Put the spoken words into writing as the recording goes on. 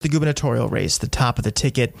The gubernatorial race, the top of the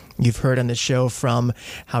ticket. You've heard on the show from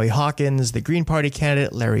Howie Hawkins, the Green Party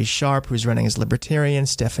candidate, Larry Sharpe, who's running as Libertarian,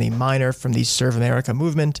 Stephanie Miner from the Serve America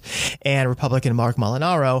movement, and Republican Mark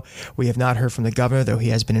Molinaro. We have not heard from the governor, though he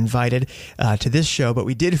has been invited to this show, but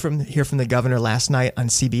we did hear from the governor last night on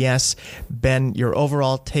CBS. Ben, your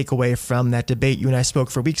overall takeaway from that debate. You and I spoke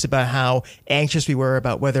for weeks about how anxious we were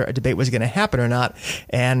about whether a debate was going to happen or not,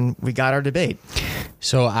 and we got our debate.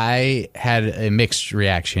 So I had a mixed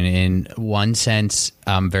reaction. In one sense,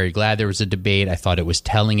 I'm very glad there was a debate. I thought it was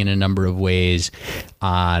telling in a number of ways.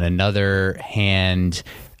 On another hand,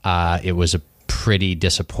 it was a pretty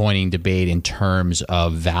disappointing debate in terms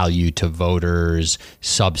of value to voters,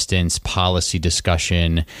 substance, policy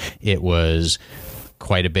discussion. It was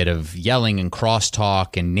quite a bit of yelling and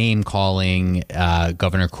crosstalk and name calling.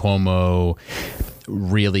 Governor Cuomo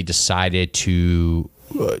really decided to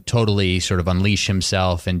totally sort of unleash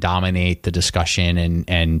himself and dominate the discussion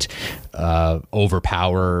and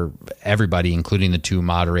overpower everybody, including the two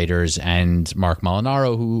moderators and Mark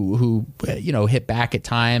Molinaro, who hit back at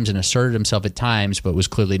times and asserted himself at times, but was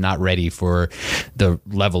clearly not ready for the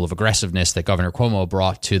level of aggressiveness that Governor Cuomo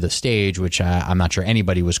brought to the stage, which I'm not sure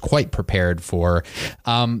anybody was quite prepared for.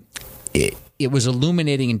 It was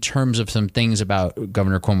illuminating in terms of some things about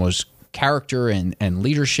Governor Cuomo's character and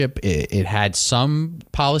leadership. It had some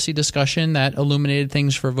policy discussion that illuminated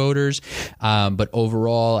things for voters, but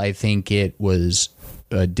overall, I think it was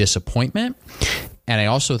a disappointment. And I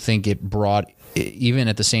also think it brought, even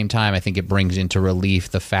at the same time, I think it brings into relief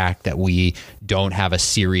the fact that we don't have a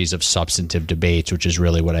series of substantive debates, which is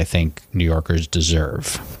really what I think New Yorkers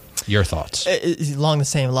deserve. Your thoughts? Along the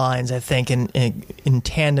same lines, I think in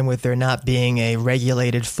tandem with there not being a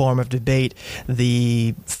regulated form of debate,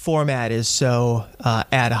 the format is so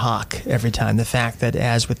ad hoc every time. The fact that,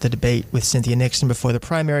 as with the debate with Cynthia Nixon before the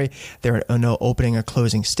primary, there are no opening or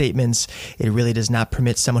closing statements. It really does not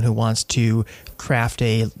permit someone who wants to craft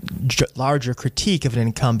a larger critique of an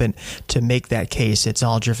incumbent to make that case. It's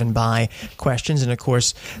all driven by questions. And of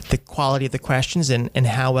course, the quality of the questions and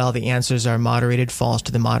how well the answers are moderated falls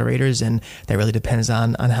to the moderator. And that really depends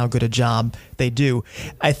on how good a job they do.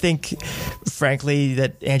 I think, frankly,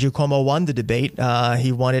 that Andrew Cuomo won the debate.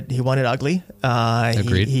 He won it ugly.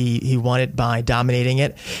 Agreed. He won it by dominating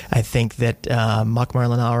it. I think that Mark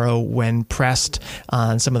Molinaro, when pressed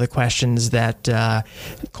on some of the questions that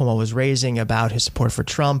Cuomo was raising about his support for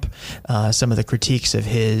Trump, some of the critiques of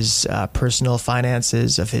his personal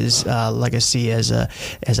finances, of his legacy as a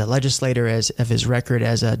legislator, of his record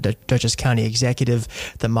as a Dutchess County executive,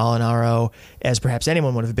 the Molinaro, as perhaps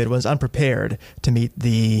anyone would have been, was unprepared to meet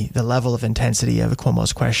the level of intensity of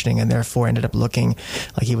Cuomo's questioning, and therefore ended up looking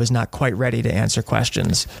like he was not quite ready to answer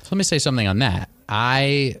questions. So let me say something on that.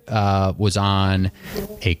 I was on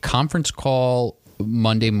a conference call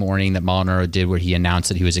Monday morning that Molinaro did, where he announced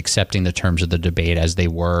that he was accepting the terms of the debate as they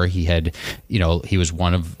were. He had, he was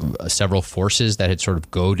one of several forces that had sort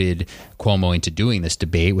of goaded Cuomo into doing this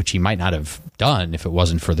debate, which he might not have done if it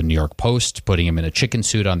wasn't for the New York Post putting him in a chicken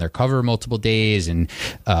suit on their cover multiple days, and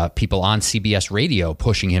people on CBS radio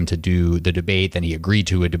pushing him to do the debate. Then he agreed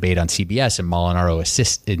to a debate on CBS, and Molinaro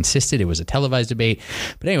insisted it was a televised debate.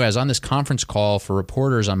 But anyway, I was on this conference call for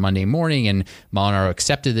reporters on Monday morning, and Molinaro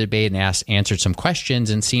accepted the debate and answered some questions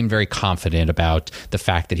and seemed very confident about the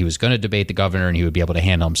fact that he was going to debate the governor and he would be able to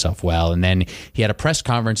handle himself well. And then he had a press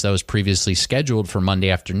conference that was previously scheduled for Monday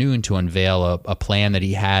afternoon to unveil a plan that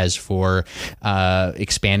he has for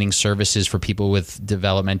expanding services for people with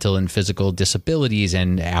developmental and physical disabilities.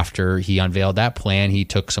 And after he unveiled that plan, he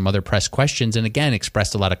took some other press questions and again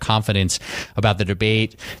expressed a lot of confidence about the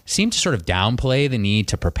debate, seemed to sort of downplay the need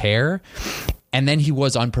to prepare. And then he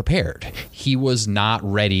was unprepared. He was not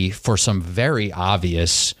ready for some very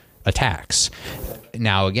obvious attacks.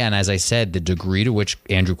 Now, again, as I said, the degree to which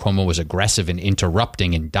Andrew Cuomo was aggressive and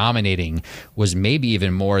interrupting and dominating was maybe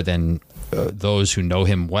even more than those who know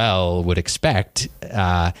him well would expect.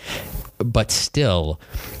 But still,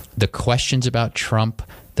 the questions about Trump,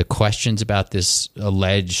 the questions about this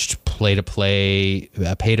alleged pay-to-play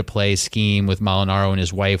scheme with Molinaro and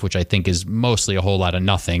his wife, which I think is mostly a whole lot of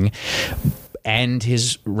nothing, and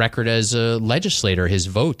his record as a legislator, his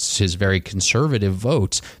votes, his very conservative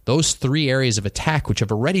votes, those three areas of attack, which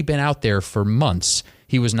have already been out there for months,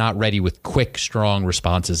 he was not ready with quick, strong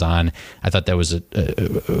responses on. I thought that was a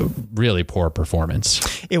really poor performance.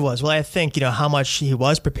 It was. Well, I think, how much he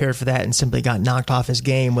was prepared for that and simply got knocked off his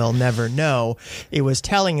game, we'll never know. It was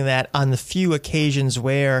telling that on the few occasions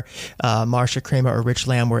where Marcia Kramer or Rich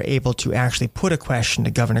Lamb were able to actually put a question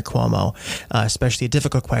to Governor Cuomo, especially a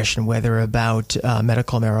difficult question, whether about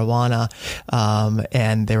medical marijuana,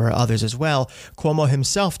 and there were others as well, Cuomo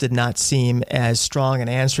himself did not seem as strong in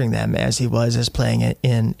answering them as he was as playing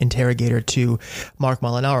an interrogator to Mark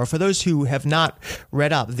Molinaro. For those who have not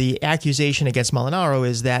read up, the accusation against Molinaro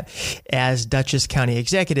is that as Dutchess County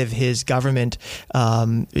executive, his government,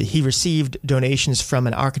 he received donations from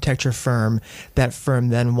an architecture firm. That firm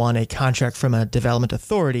then won a contract from a development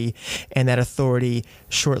authority, and that authority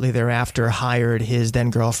shortly thereafter hired his then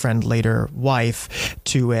girlfriend, later wife,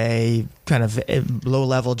 to a kind of a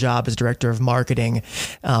low-level job as director of marketing,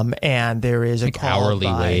 and there is a call hourly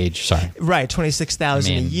wage. Sorry, right,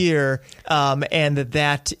 $26,000 a year, and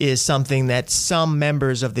that is something that some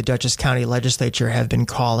members of the Dutchess County legislature have been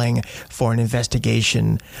calling for an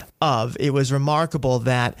investigation of. It was remarkable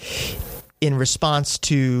that in response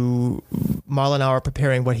to Molinaro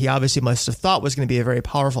preparing what he obviously must have thought was going to be a very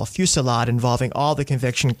powerful fusillade involving all the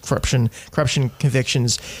corruption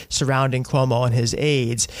convictions surrounding Cuomo and his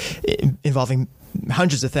aides, involving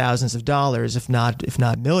hundreds of thousands of dollars, if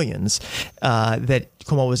not millions, that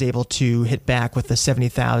Cuomo was able to hit back with the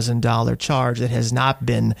 $70,000 charge that has not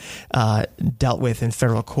been dealt with in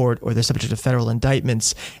federal court or the subject of federal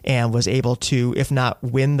indictments, and was able to, if not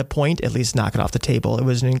win the point, at least knock it off the table. It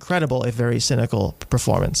was an incredible, if very cynical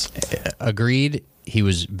performance. Agreed. He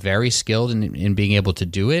was very skilled in being able to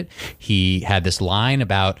do it. He had this line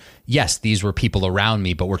about, yes, these were people around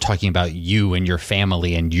me, but we're talking about you and your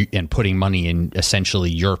family and putting money in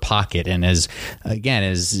essentially your pocket. And as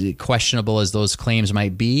questionable as those claims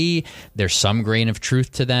might be, there's some grain of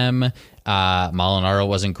truth to them. Molinaro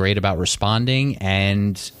wasn't great about responding,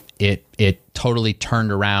 and it totally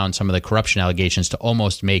turned around some of the corruption allegations to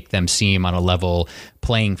almost make them seem on a level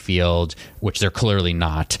playing field, which they're clearly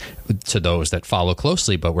not to those that follow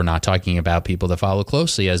closely. But we're not talking about people that follow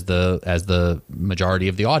closely as the majority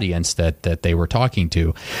of the audience that they were talking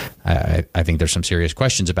to. I think there's some serious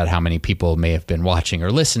questions about how many people may have been watching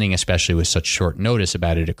or listening, especially with such short notice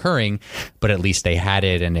about it occurring. But at least they had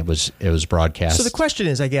it, and it was broadcast. So the question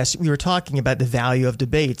is, I guess, we were talking about the value of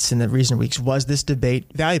debates in the recent weeks. Was this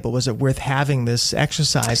debate valuable? Was it worth having this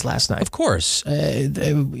exercise last night? Of course. I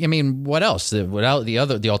mean, what else?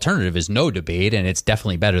 The alternative is no debate, and it's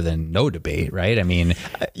definitely better than no debate, right? I mean,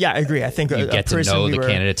 yeah, I agree. I think you get to know the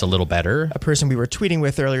candidates a little better. A person we were tweeting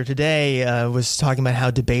with earlier today was talking about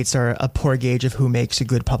how debates are a poor gauge of who makes a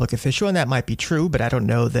good public official, and that might be true, but I don't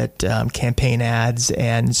know that campaign ads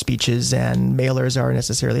and speeches and mailers are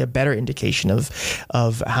necessarily a better indication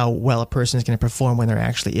of how well a person is going to perform when they're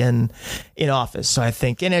actually in office. So I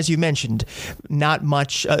think, and as you mentioned, not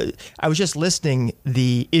much. I was just listing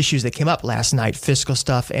the issues that came up last night: fiscal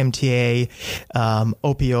stuff, MTA,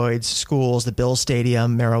 opioids, schools, the Bill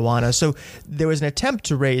Stadium, marijuana. So there was an attempt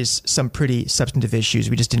to raise some pretty substantive issues.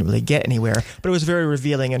 We just didn't really get anywhere. But it was very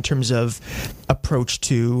revealing in terms of approach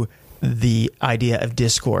to the idea of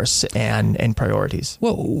discourse and priorities.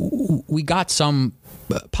 Well, we got some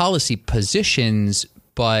policy positions,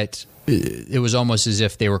 but it was almost as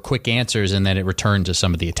if they were quick answers and then it returned to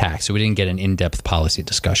some of the attacks. So we didn't get an in-depth policy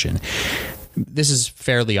discussion. This is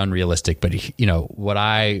fairly unrealistic, but what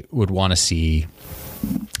I would want to see,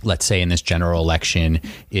 let's say in this general election,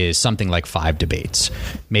 is something like 5 debates.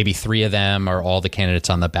 Maybe 3 of them are all the candidates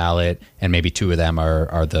on the ballot, and maybe 2 of them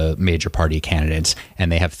are the major party candidates.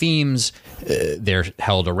 And they have themes. They're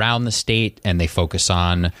held around the state, and they focus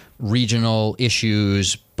on regional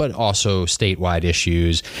issues, but also statewide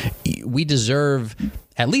issues. We deserve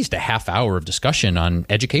at least a half hour of discussion on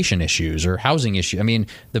education issues or housing issues. I mean,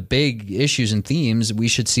 the big issues and themes, we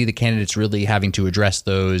should see the candidates really having to address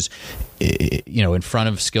those, in front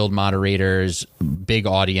of skilled moderators, big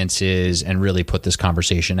audiences, and really put this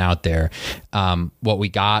conversation out there. What we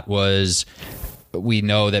got was, we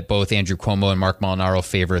know that both Andrew Cuomo and Mark Molinaro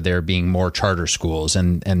favor there being more charter schools,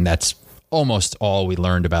 and that's almost all we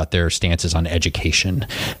learned about their stances on education.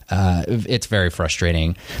 It's very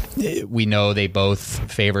frustrating. We know they both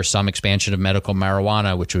favor some expansion of medical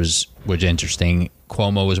marijuana, which was interesting.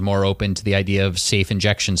 Cuomo was more open to the idea of safe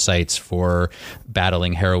injection sites for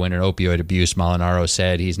battling heroin and opioid abuse. Molinaro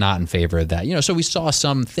said he's not in favor of that. So we saw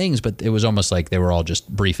some things, but it was almost like they were all just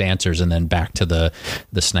brief answers and then back to the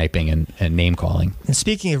sniping and name calling. And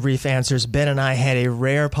speaking of brief answers, Ben and I had a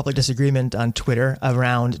rare public disagreement on Twitter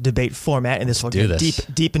around debate format, and this will get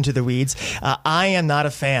deep into the weeds. I am not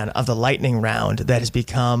a fan of the lightning round that has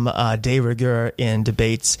become de rigueur in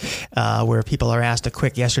debates, where people are asked a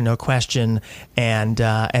quick yes or no question, and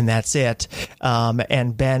that's it.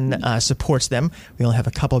 And Ben supports them. We only have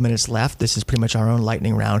a couple of minutes left. This is pretty much our own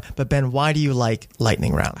lightning round. But Ben, why do you like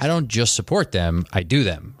lightning rounds? I don't just support them; I do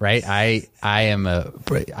them. Right? I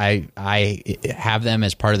have them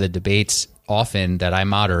as part of the debates often that I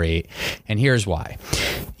moderate, and here's why.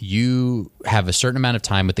 You have a certain amount of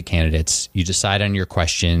time with the candidates. You decide on your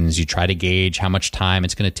questions. You try to gauge how much time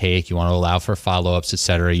it's going to take. You want to allow for follow-ups, et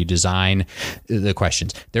cetera. You design the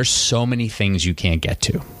questions. There's so many things you can't get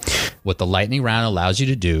to. What the lightning round allows you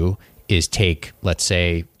to do is take, let's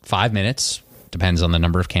say, 5 minutes, depends on the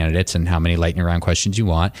number of candidates and how many lightning round questions you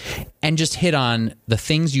want, and just hit on the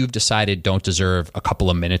things you've decided don't deserve a couple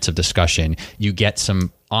of minutes of discussion. You get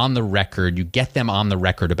some on the record, you get them on the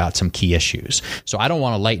record about some key issues. So I don't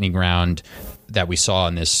want a lightning round that we saw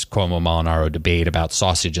in this Cuomo-Molinaro debate about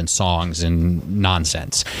sausage and songs and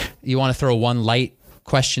nonsense. You want to throw one light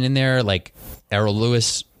question in there like Errol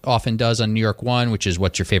Lewis often does on New York One, which is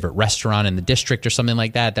what's your favorite restaurant in the district or something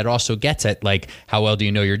like that. That also gets at like how well do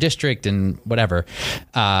you know your district and whatever.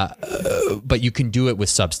 But you can do it with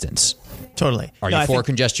substance. Totally. Are you for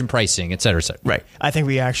congestion pricing, et cetera, et cetera? Right. I think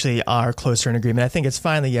we actually are closer in agreement. I think it's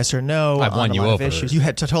finally yes or no. I've won you over. Issues. You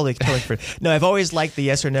had totally. No, I've always liked the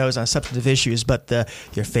yes or no's on substantive issues, but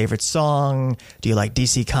your favorite song, do you like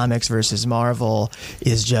DC Comics versus Marvel,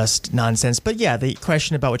 is just nonsense. But yeah, the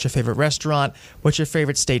question about what's your favorite restaurant, what's your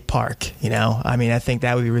favorite state park, I mean, I think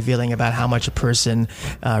that would be revealing about how much a person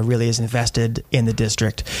really is invested in the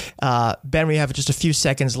district. Ben, we have just a few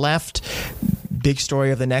seconds left. Big story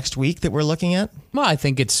of the next week that we're looking at? Well, I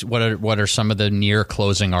think it's what are some of the near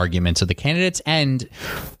closing arguments of the candidates, and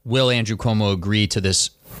will Andrew Cuomo agree to this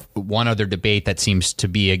one other debate that seems to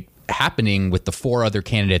be happening with the 4 other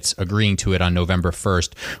candidates agreeing to it on November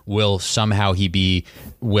 1st? Will somehow he be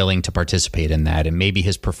willing to participate in that? And maybe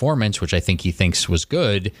his performance, which I think he thinks was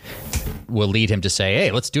good, will lead him to say,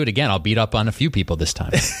 hey, let's do it again. I'll beat up on a few people this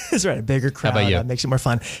time. That's right. A bigger crowd. How about you? Makes it more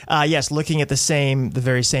fun. Yes, looking at the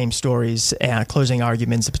very same stories and closing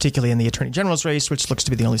arguments, particularly in the Attorney General's race, which looks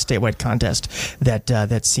to be the only statewide contest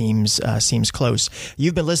that seems close.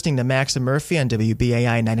 You've been listening to Max and Murphy on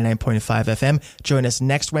WBAI 99.5 FM. Join us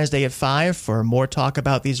next Wednesday at 5 for more talk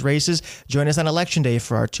about these races. Join us on Election Day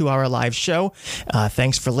for our 2-hour live show.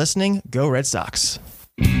 Thanks for listening. Go Red Sox.